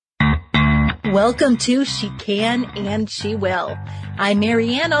Welcome to She Can and She Will. I'm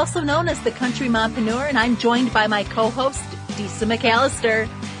Marianne, also known as the Country Mompreneur, and I'm joined by my co-host, Disa McAllister.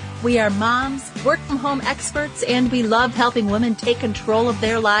 We are moms, work-from-home experts, and we love helping women take control of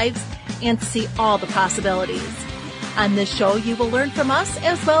their lives and see all the possibilities. On this show, you will learn from us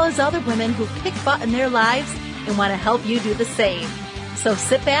as well as other women who kick butt in their lives and want to help you do the same. So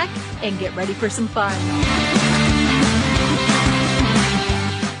sit back and get ready for some fun.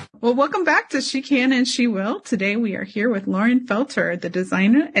 Well, welcome back to She Can and She Will. Today we are here with Lauren Felter, the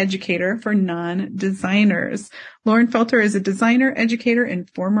designer educator for non-designers. Lauren Felter is a designer, educator, and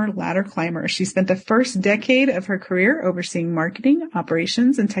former ladder climber. She spent the first decade of her career overseeing marketing,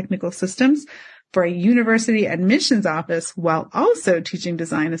 operations, and technical systems for a university admissions office while also teaching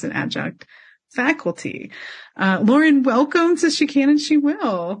design as an adjunct faculty. Lauren, welcome to She Can and She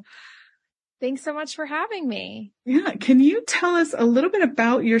Will. Thanks so much for having me. Yeah. Can you tell us a little bit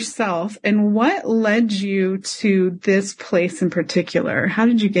about yourself and what led you to this place in particular? How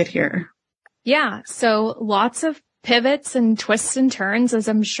did you get here? Yeah. So lots of pivots and twists and turns, as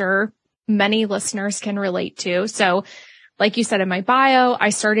I'm sure many listeners can relate to. So like you said in my bio,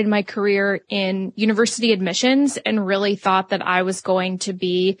 I started my career in university admissions and really thought that I was going to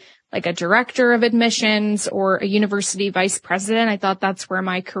be like a director of admissions or a university vice president. I thought that's where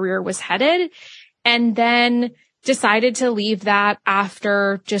my career was headed. And then decided to leave that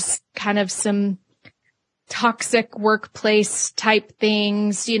after just kind of some toxic workplace type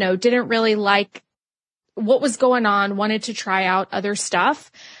things, didn't really like what was going on, wanted to try out other stuff.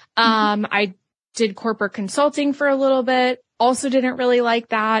 I did corporate consulting for a little bit, also didn't really like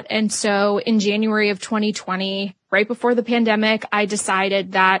that. And so in January of 2020, right before the pandemic, I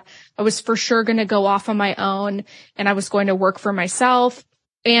decided that I was for sure going to go off on my own and I was going to work for myself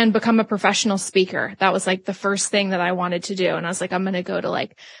and become a professional speaker. That was like the first thing that I wanted to do. And I was like, I'm going to go to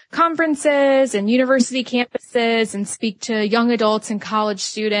like conferences and university campuses and speak to young adults and college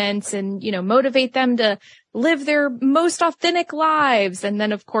students and, motivate them to live their most authentic lives. And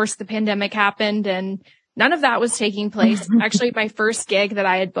then of course the pandemic happened and none of that was taking place. Actually, my first gig that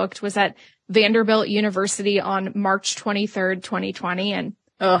I had booked was at Vanderbilt University on March 23rd, 2020. And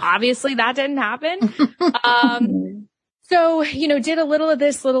obviously that didn't happen. So, did a little of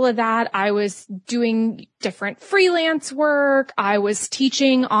this, little of that. I was doing different freelance work. I was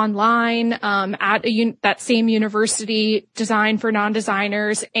teaching online, at that same university, design for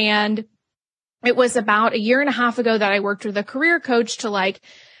non-designers. And it was about a year and a half ago that I worked with a career coach to like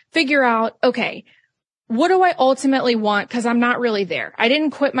figure out, okay, what do I ultimately want? Cause I'm not really there. I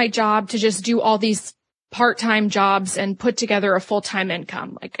didn't quit my job to just do all these part-time jobs and put together a full-time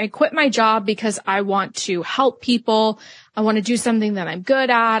income. Like I quit my job because I want to help people. I want to do something that I'm good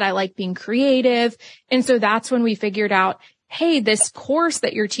at. I like being creative. And so that's when we figured out, hey, this course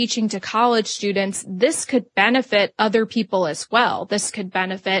that you're teaching to college students, this could benefit other people as well. This could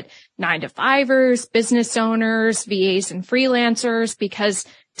benefit 9-to-5ers, business owners, VAs and freelancers, because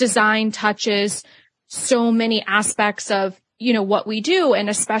design touches so many aspects of, what we do. And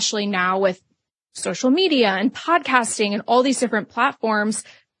especially now with social media and podcasting and all these different platforms,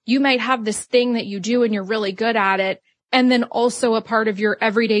 you might have this thing that you do and you're really good at it. And then also a part of your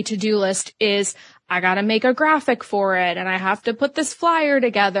everyday to-do list is, I got to make a graphic for it and I have to put this flyer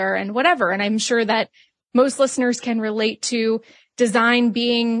together and whatever. And I'm sure that most listeners can relate to design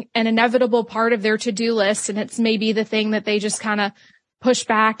being an inevitable part of their to-do list. And it's maybe the thing that they just kind of push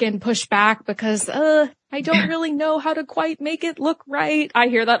back because, I don't really know how to quite make it look right. I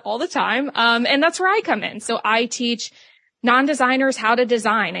hear that all the time. And that's where I come in. So I teach non-designers how to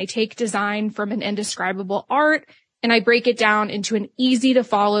design. I take design from an indescribable art and I break it down into an easy to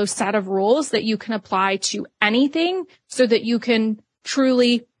follow set of rules that you can apply to anything so that you can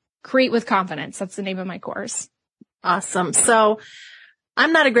truly create with confidence. That's the name of my course. Awesome. So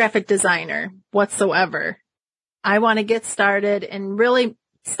I'm not a graphic designer whatsoever. I want to get started and really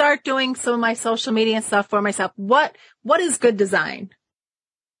start doing some of my social media and stuff for myself. What is good design?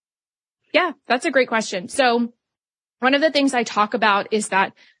 Yeah, that's a great question. So one of the things I talk about is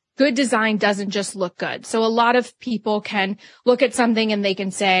that good design doesn't just look good. So a lot of people can look at something and they can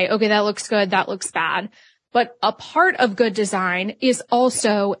say, okay, that looks good, that looks bad. But a part of good design is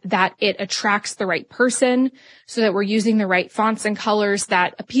also that it attracts the right person so that we're using the right fonts and colors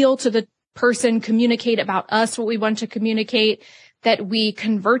that appeal to the person, communicate about us, what we want to communicate, that we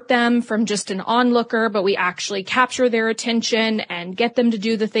convert them from just an onlooker, but we actually capture their attention and get them to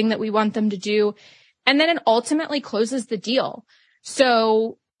do the thing that we want them to do. And then it ultimately closes the deal.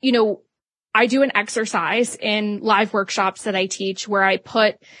 So, I do an exercise in live workshops that I teach where I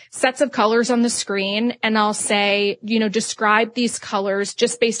put sets of colors on the screen and I'll say, describe these colors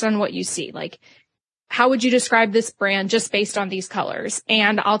just based on what you see. Like, how would you describe this brand just based on these colors?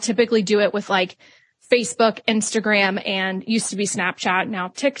 And I'll typically do it with like Facebook, Instagram, and used to be Snapchat, now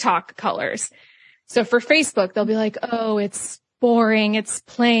TikTok colors. So for Facebook, they'll be like, oh, it's boring, it's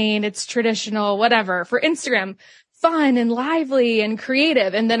plain, it's traditional, whatever. For Instagram, fun and lively and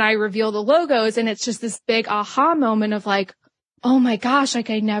creative. And then I reveal the logos and it's just this big aha moment of like, oh my gosh, like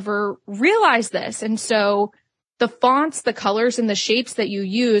I never realized this. And so the fonts, the colors, and the shapes that you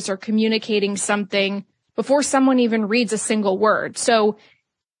use are communicating something before someone even reads a single word. So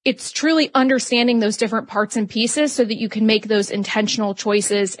it's truly understanding those different parts and pieces so that you can make those intentional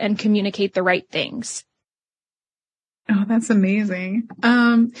choices and communicate the right things. Oh, that's amazing.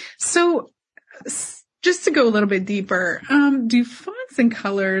 So just to go a little bit deeper, do fonts and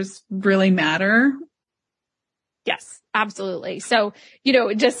colors really matter? Yes, absolutely. So,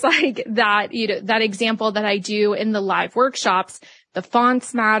 just like that, that example that I do in the live workshops, the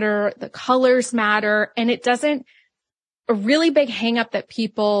fonts matter, the colors matter, and it doesn't, a really big hang up that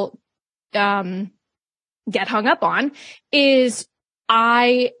people, get hung up on is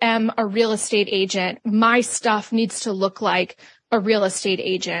I am a real estate agent. My stuff needs to look like a real estate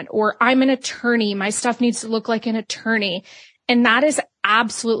agent, or I'm an attorney. My stuff needs to look like an attorney. And that is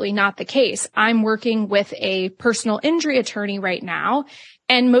absolutely not the case. I'm working with a personal injury attorney right now.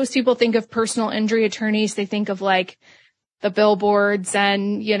 And most people think of personal injury attorneys. They think of like the billboards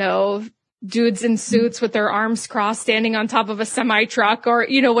and, dudes in suits with their arms crossed standing on top of a semi truck or,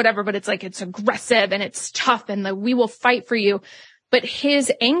 whatever. But it's like, it's aggressive and it's tough and we will fight for you. But his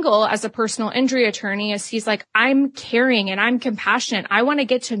angle as a personal injury attorney is he's like, I'm caring and I'm compassionate. I want to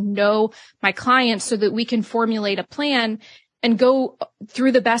get to know my clients so that we can formulate a plan and go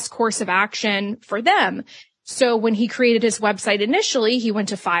through the best course of action for them. So when he created his website initially, he went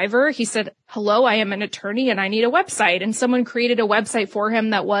to Fiverr. He said, hello, I am an attorney and I need a website. And someone created a website for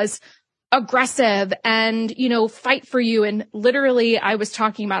him that was aggressive and, fight for you. And literally I was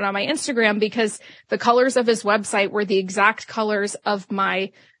talking about on my Instagram because the colors of his website were the exact colors of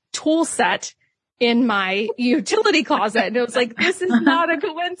my tool set in my utility closet. And it was like, this is not a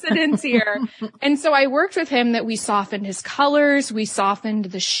coincidence here. And so I worked with him that we softened his colors. We softened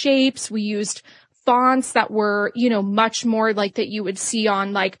the shapes. We used fonts that were, much more like that you would see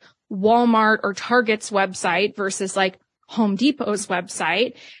on like Walmart or Target's website versus like Home Depot's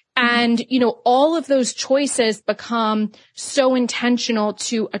website. And, all of those choices become so intentional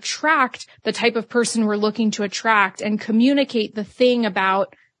to attract the type of person we're looking to attract and communicate the thing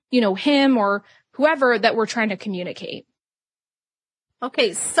about, him or whoever that we're trying to communicate.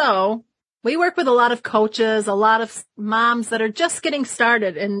 Okay. So we work with a lot of coaches, a lot of moms that are just getting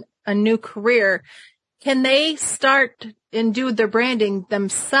started in a new career. Can they start and do their branding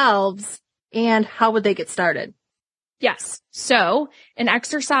themselves? And how would they get started? Yes. So an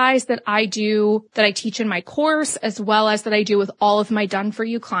exercise that I teach in my course, as well as that I do with all of my done for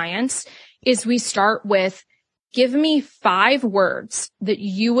you clients, is we start with, give me 5 words that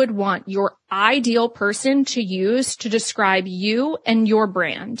you would want your ideal person to use to describe you and your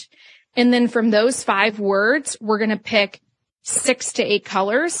brand. And then from those 5 words, we're going to pick 6 to 8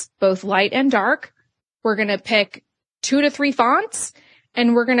 colors, both light and dark. We're going to pick 2 to 3 fonts.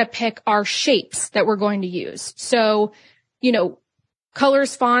 And we're going to pick our shapes that we're going to use. So,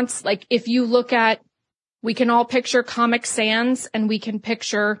 colors, fonts, like if you look at, we can all picture Comic Sans and we can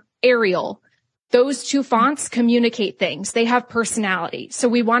picture Arial. Those 2 fonts communicate things. They have personality. So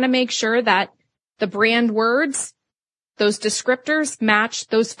we want to make sure that the brand words, those descriptors match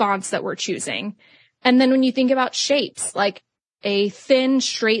those fonts that we're choosing. And then when you think about shapes, like a thin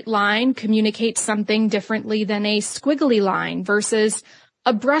straight line communicates something differently than a squiggly line versus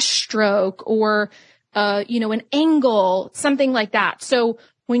a brush stroke or, an angle, something like that. So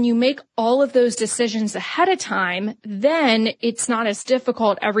when you make all of those decisions ahead of time, then it's not as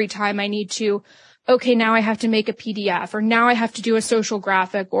difficult every time I need to, okay, now I have to make a PDF or now I have to do a social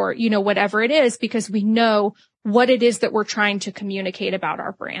graphic or, whatever it is, because we know what it is that we're trying to communicate about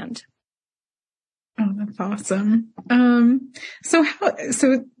our brand. Oh, that's awesome. So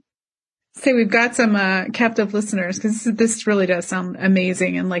say we've got some captive listeners, because this really does sound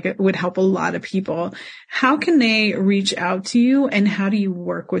amazing and like it would help a lot of people. How can they reach out to you and how do you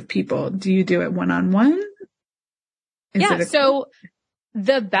work with people? Do you do it one-on-one? So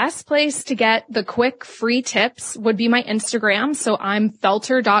the best place to get the quick free tips would be my Instagram. So I'm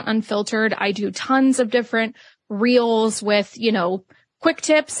felter.unfiltered. I do tons of different reels with, quick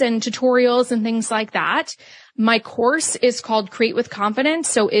tips and tutorials and things like that. My course is called Create with Confidence.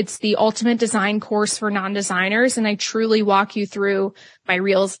 So it's the ultimate design course for non-designers. And I truly walk you through my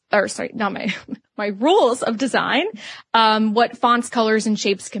rules of design, what fonts, colors, and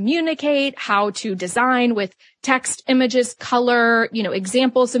shapes communicate, how to design with text, images, color,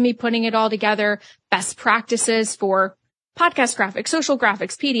 examples of me putting it all together, best practices for podcast graphics, social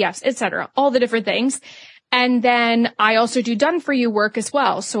graphics, PDFs, etc., all the different things. And then I also do done for you work as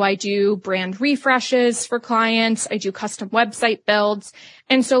well. So I do brand refreshes for clients. I do custom website builds.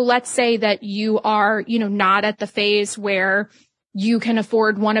 And so let's say that you are, not at the phase where you can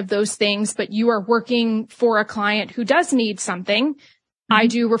afford one of those things, but you are working for a client who does need something. Mm-hmm. I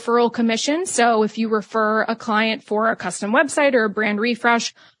do referral commissions. So if you refer a client for a custom website or a brand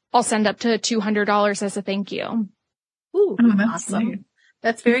refresh, I'll send up to $200 as a thank you. Ooh, that's awesome. Great.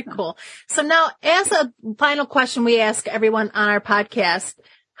 That's very cool. So now, as a final question we ask everyone on our podcast,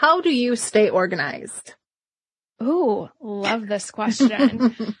 how do you stay organized? Ooh, love this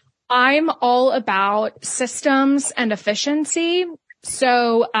question. I'm all about systems and efficiency.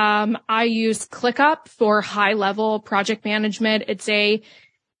 So, I use ClickUp for high level project management. It's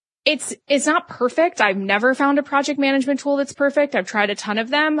not perfect. I've never found a project management tool that's perfect. I've tried a ton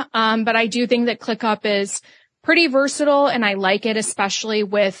of them. But I do think that ClickUp is pretty versatile, and I like it, especially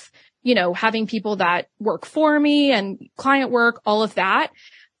with, having people that work for me and client work, all of that.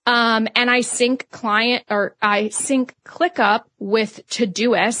 And I sync ClickUp with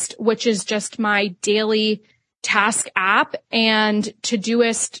Todoist, which is just my daily task app, and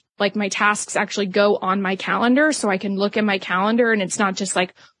Todoist, like my tasks actually go on my calendar, so I can look at my calendar and it's not just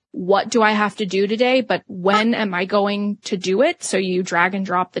like, what do I have to do today, but when am I going to do it? So you drag and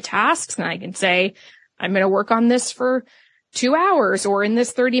drop the tasks, and I can say, I'm going to work on this for 2 hours, or in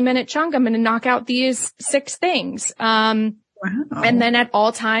this 30-minute chunk, I'm going to knock out these 6 things. Wow. And then at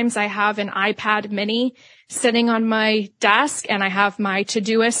all times, I have an iPad mini sitting on my desk, and I have my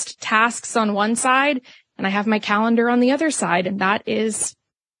Todoist tasks on one side, and I have my calendar on the other side. And that is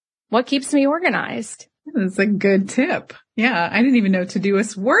what keeps me organized. That's a good tip. Yeah. I didn't even know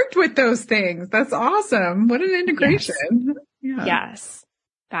Todoist worked with those things. That's awesome. What an integration. Yes. Yeah. Yes.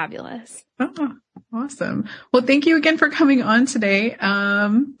 Fabulous. Oh, awesome. Well, thank you again for coming on today,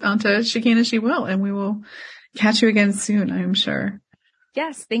 onto She Can and She Will, and we will catch you again soon, I'm sure.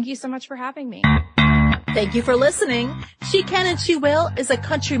 Yes. Thank you so much for having me. Thank you for listening. She Can and She Will is a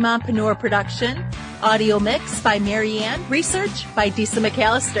Country Mompreneur production. Audio mix by Marianne. Research by Disa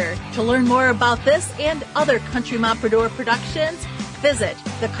McAllister. To learn more about this and other Country Mompreneur productions, visit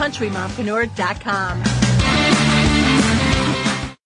thecountrymompreneur.com.